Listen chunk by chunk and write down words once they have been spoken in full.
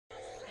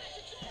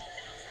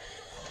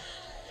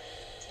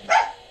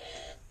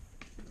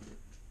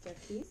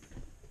Please.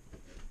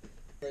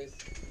 Please.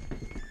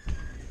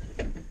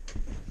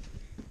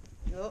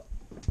 Nope.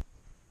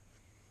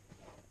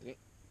 Okay.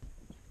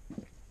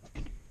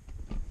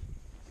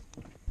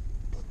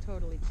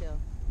 Totally chill.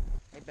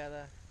 Hey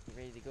Bella, you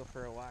ready to go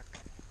for a walk?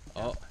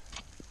 Oh,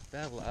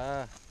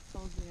 Bella.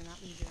 Told you to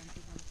not leave your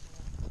empty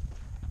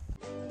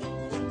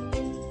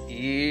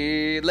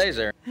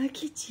Ilaser.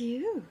 Look at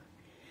you.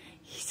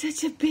 You're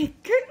such a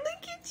big girl.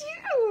 Look at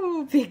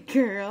you, big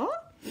girl.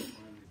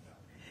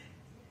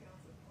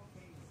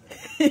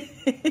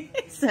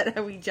 Is that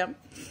how we jump?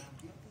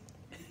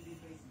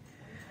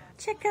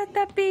 Check out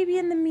that baby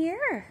in the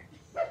mirror.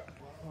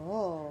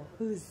 Oh,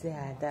 who's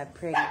that? That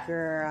pretty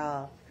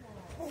girl.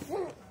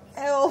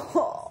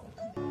 Oh.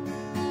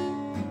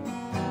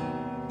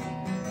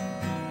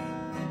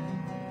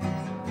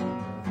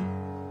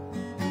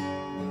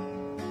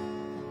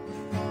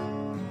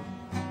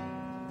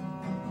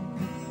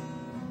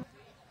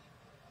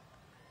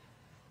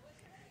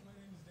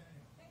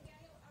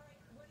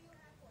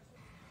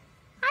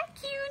 Hi,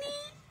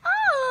 cutie.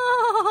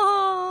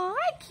 Oh,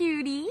 hi,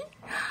 cutie.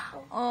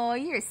 Oh,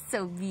 you're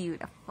so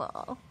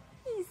beautiful.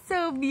 He's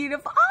so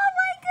beautiful. Oh,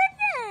 my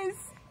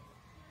goodness.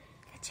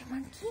 Got your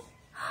monkey?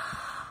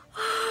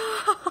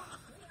 Oh,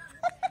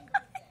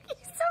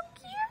 he's so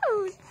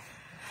cute.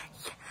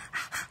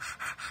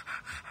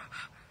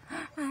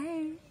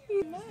 Hi.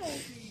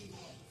 Nice.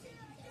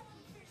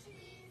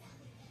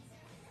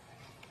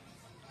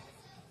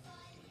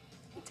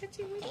 You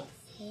touching Winnie?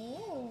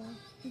 Oh,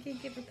 you can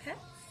give her pets?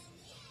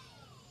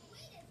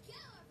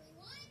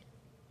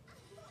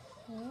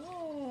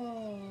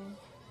 Oh.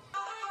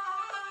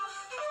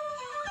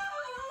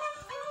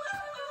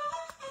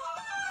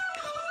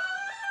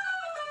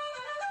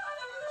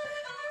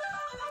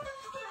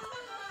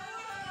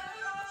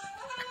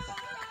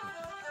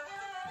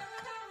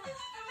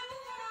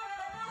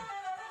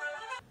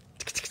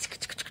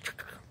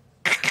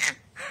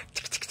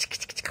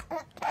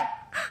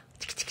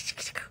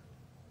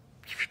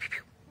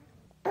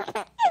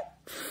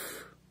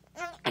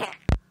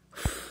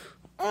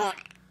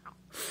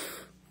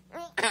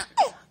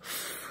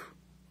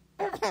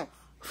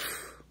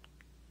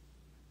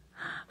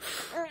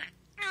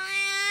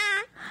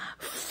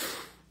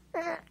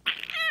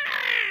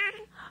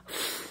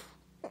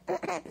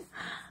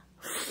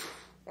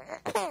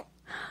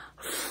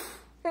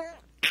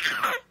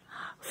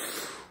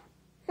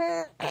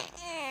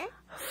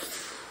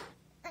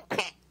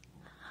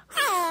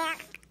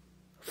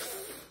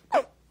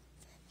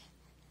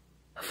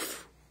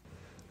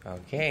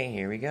 Okay,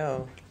 here we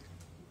go.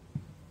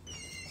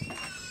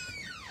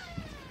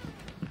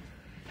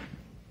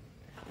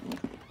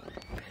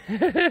 Go,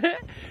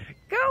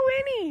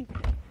 Winnie!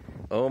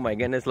 Oh my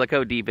goodness, look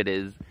how deep it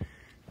is.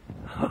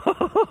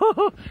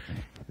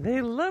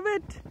 They love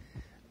it!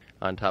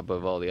 On top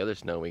of all the other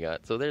snow we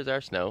got. So there's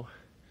our snow.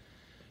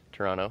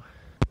 Toronto.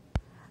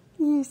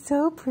 You're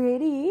so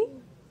pretty.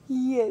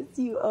 Yes,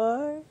 you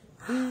are.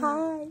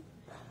 Hi.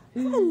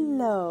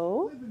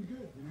 Hello.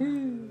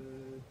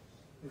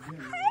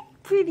 Hi,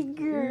 pretty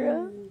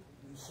girl.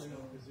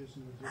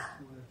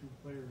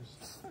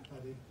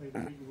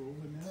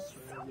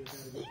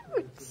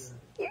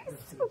 You're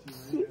so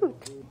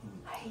cute.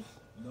 Hi.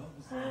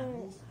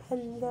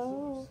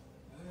 Hello.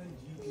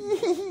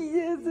 He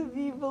has a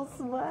beautiful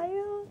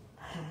smile.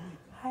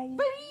 Hi.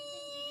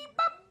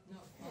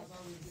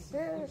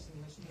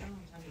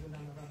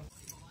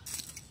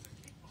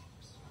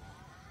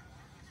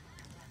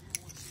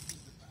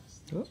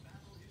 Oh.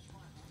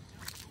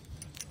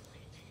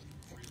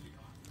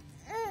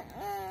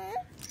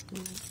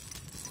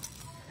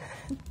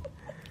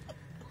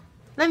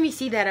 Let me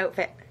see that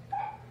outfit.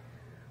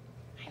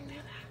 Hi,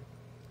 Bella.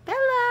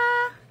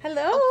 Bella.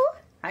 Hello. Oh.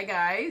 Hi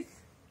guys.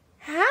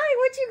 Hi,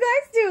 what you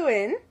guys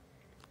doing?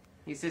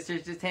 You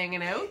sisters just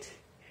hanging out?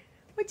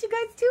 What you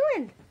guys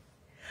doing?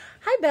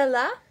 Hi,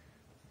 Bella.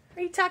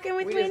 Are you talking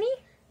with Winnie?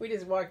 We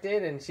just walked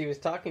in and she was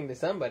talking to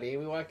somebody.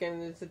 We walk in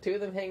and it's the two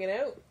of them hanging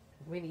out.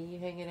 Winnie, you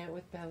hanging out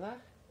with Bella?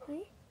 Hi.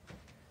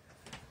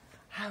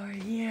 How are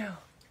you?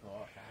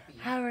 Oh, happy.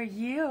 How are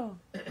you?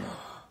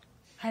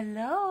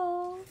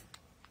 Hello.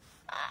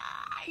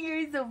 Ah,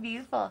 you're so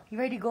beautiful. You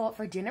ready to go out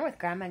for dinner with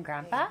Grandma and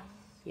Grandpa?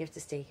 You have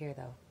to stay here,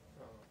 though.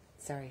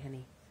 Sorry,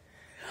 honey.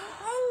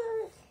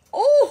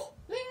 Oh!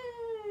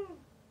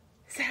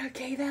 Is that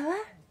okay,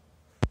 Bella?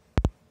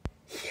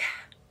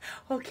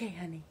 Yeah. Okay,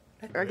 honey.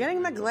 We're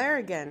getting the glare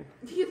again.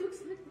 He looks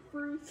like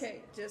Bruce.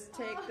 Okay, just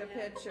take the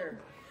picture.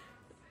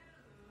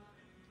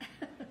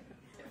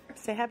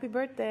 Say happy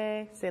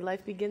birthday. Say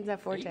life begins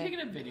at 4:10. Are you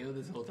taking a video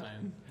this whole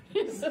time?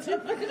 What do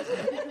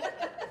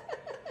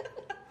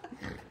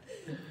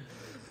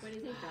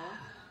you think, Bella?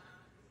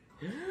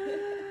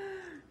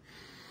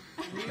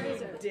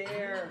 You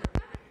dare.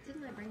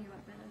 Didn't I bring you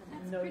up, Bella?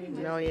 No, you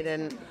didn't. No, you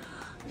didn't.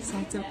 Just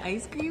had some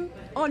ice cream?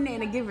 Oh,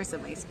 Nana, give her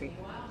some ice cream.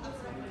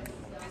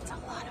 That's a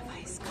lot of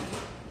ice cream.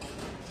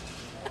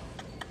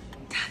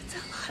 That's a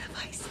lot of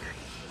ice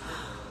cream.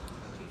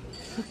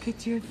 Look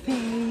at your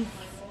face.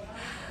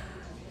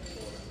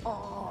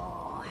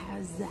 Oh,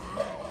 how's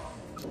that?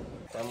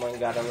 Someone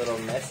got a little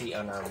messy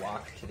on our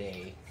walk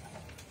today.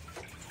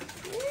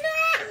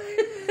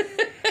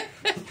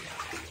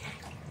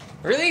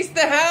 Release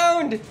the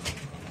hound! There she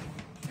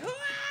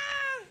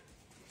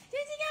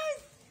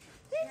goes!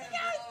 There she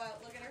goes!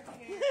 Look at her. Go,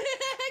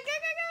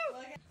 go,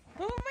 go!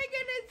 Oh my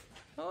goodness!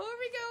 Oh, here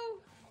we go!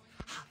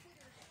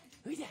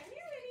 Who's that?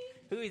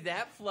 Who's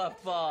that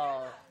fluff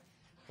ball?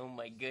 Oh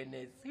my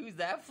goodness, who's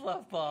that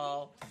fluff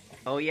ball?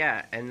 Oh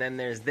yeah, and then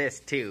there's this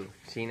too.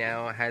 She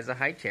now has a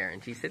high chair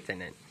and she sits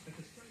in it.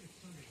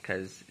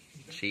 Because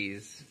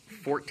she's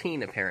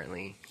 14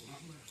 apparently.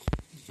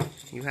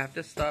 You have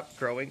to stop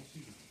growing.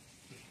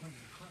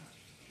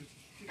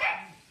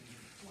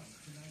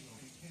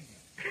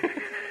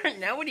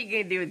 Now what are you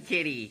gonna do with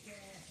Kitty?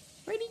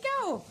 Where'd he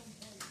go?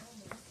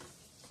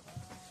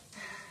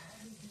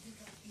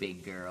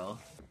 Big girl.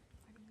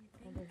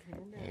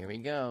 Here we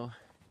go.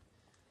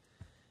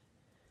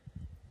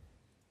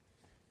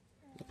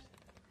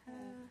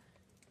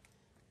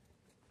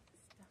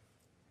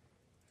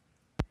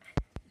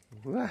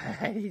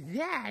 What is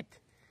that?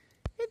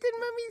 It's in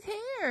Mummy's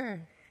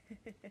hair.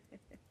 What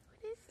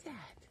is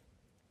that?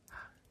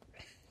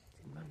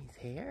 It's in Mummy's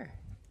hair.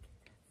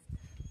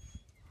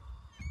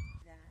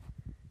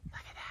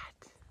 Look at that.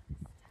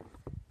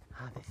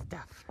 All this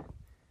stuff.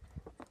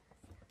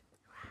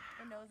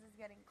 My nose is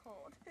getting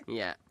cold.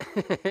 Yeah.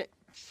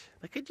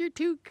 Look at your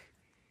toque.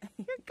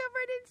 You're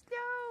covered in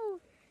snow.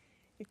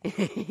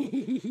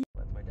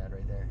 That's my dad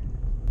right there.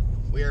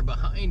 We are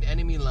behind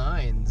enemy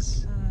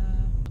lines.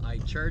 I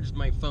charged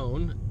my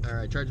phone, or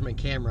I charged my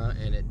camera,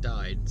 and it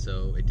died,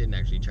 so it didn't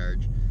actually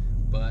charge.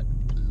 But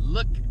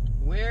look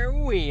where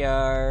we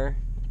are.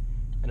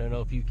 I don't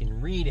know if you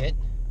can read it,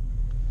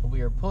 but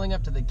we are pulling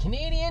up to the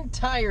Canadian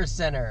Tire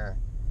Center.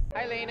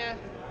 Hi, Lena.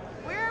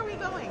 Where are we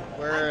going?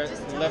 We're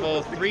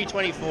level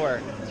 324.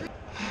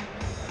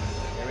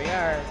 Here we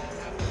are.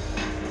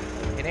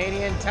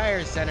 Canadian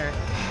Tire Center.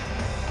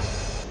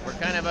 We're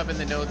kind of up in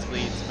the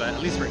nosebleeds, but at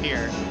least we're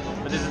here.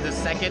 But this is the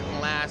second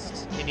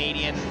last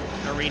Canadian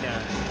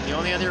arena. The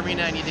only other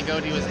arena I need to go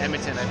to is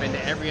Edmonton. I've been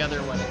to every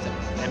other one except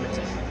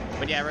Edmonton.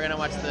 But yeah, we're gonna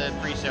watch the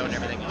pre-show and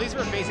everything. At least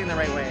we're facing the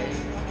right way.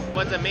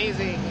 What's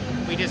amazing,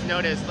 we just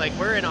noticed, like,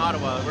 we're in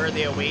Ottawa, we're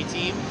the away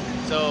team,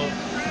 so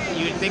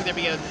you'd think there'd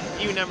be a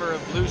few number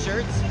of blue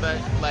shirts,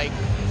 but like,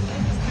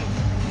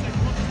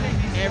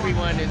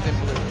 everyone is in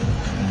blue.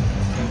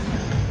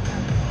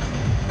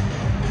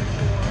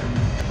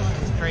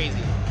 It's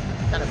crazy.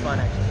 Kind of fun,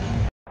 actually.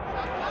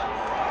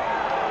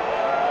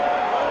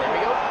 There we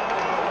go.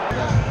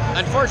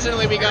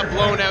 Unfortunately, we got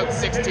blown out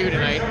 6-2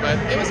 tonight, but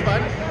it was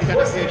fun. We got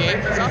to see the game.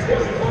 It was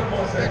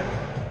awesome.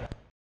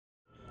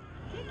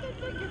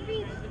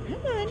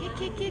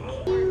 Good.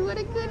 What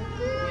a good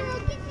girl.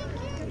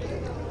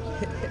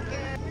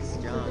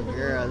 Strong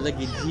girl. Look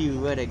at you.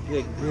 What a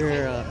good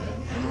girl.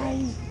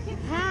 Hi.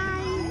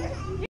 Hi.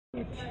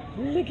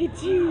 Look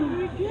at you.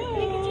 Look at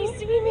you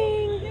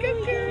swimming. Good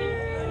girl.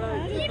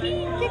 Good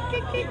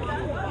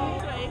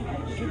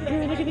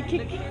girl, look at the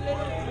kick.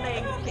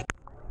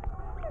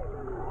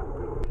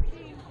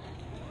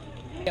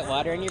 Get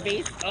water in your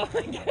face? Oh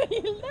my god,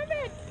 you love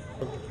it!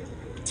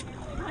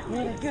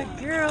 What a good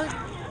girl.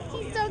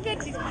 She's so good.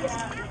 She's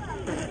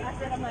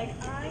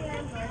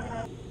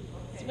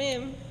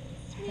swim.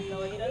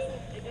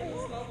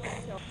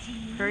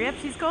 Hurry up,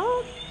 she's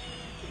cold.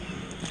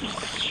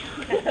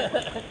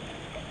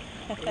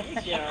 There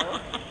you go.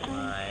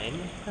 One.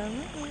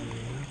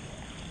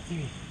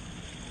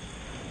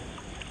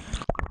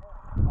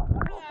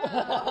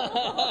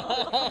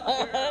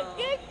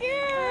 Good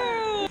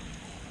girl!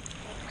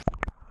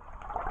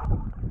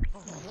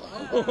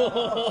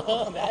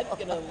 Oh, that's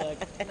gonna look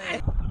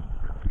nice.